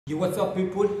Yo, what's up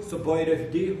people? So boy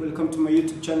FD, welcome to my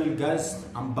YouTube channel guys.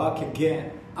 I'm back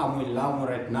again. I'm with Lamu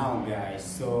right now guys.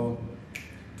 So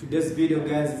today's video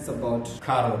guys, it's about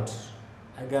carrot.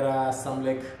 I got some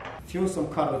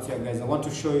carrots here guys. I want to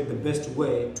show you the best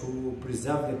way to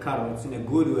preserve the carrots in a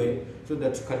good way so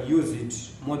that you can use it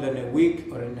more than a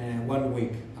week or in 1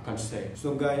 week, I can say.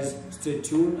 So guys, stay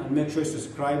tuned and make sure you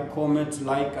subscribe, comment,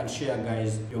 like and share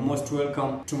guys. You're most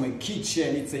welcome to my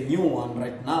kitchen. It's a new one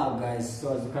right now guys.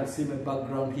 So as you can see my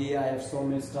background here, I have so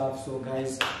many stuff. So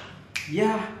guys,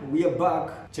 yeah, we are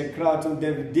back. Check it out on the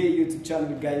everyday YouTube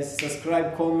channel guys.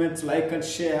 Subscribe, comment, like and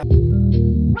share.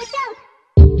 Watch out!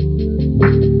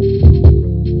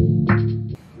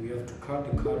 We have to cut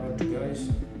the carrot guys,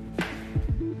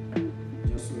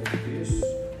 just like this.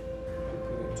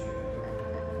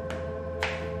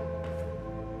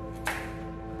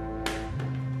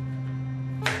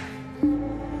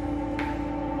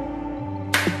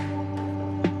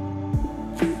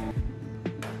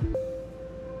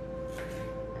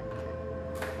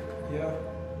 Yeah,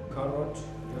 carrot,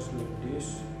 just like this.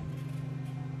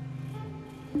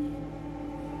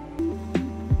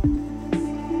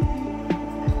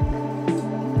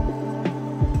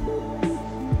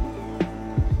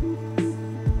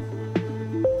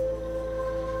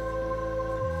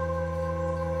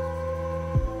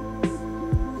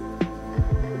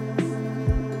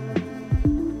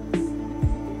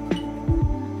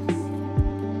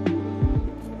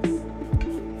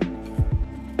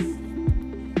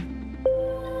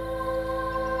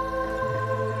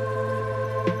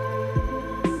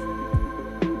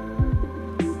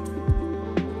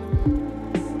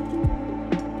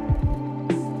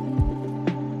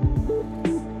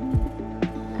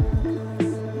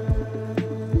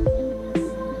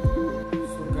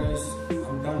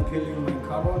 Peeling my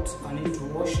carrots, I need to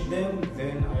wash them,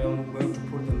 then I am going to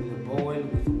put them in a bowl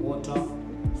with water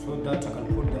so that I can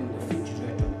put them in the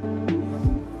refrigerator.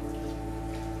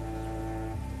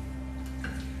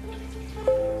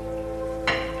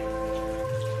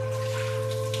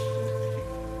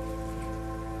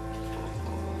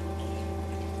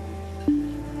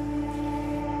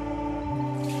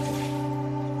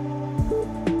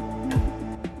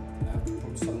 I have to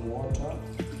put some water.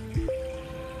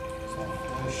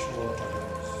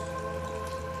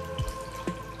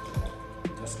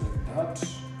 Just like that.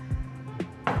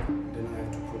 Then I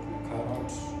have to put my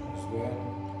carrots as well.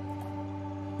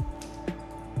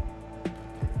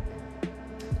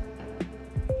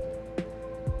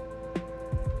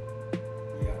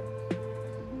 Yeah.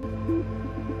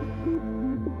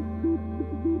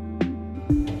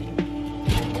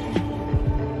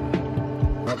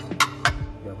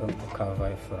 We are going to cover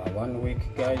it for 1 week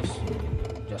guys.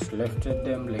 Just left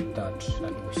them like that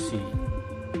and we see.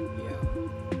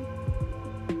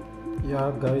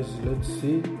 Yeah guys, let's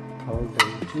see how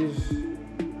it is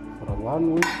for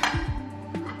 1 week.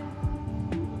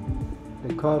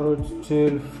 The carrots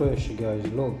still fresh guys,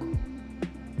 look.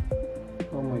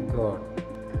 Oh my god.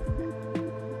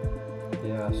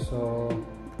 Yeah, so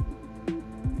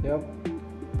yep,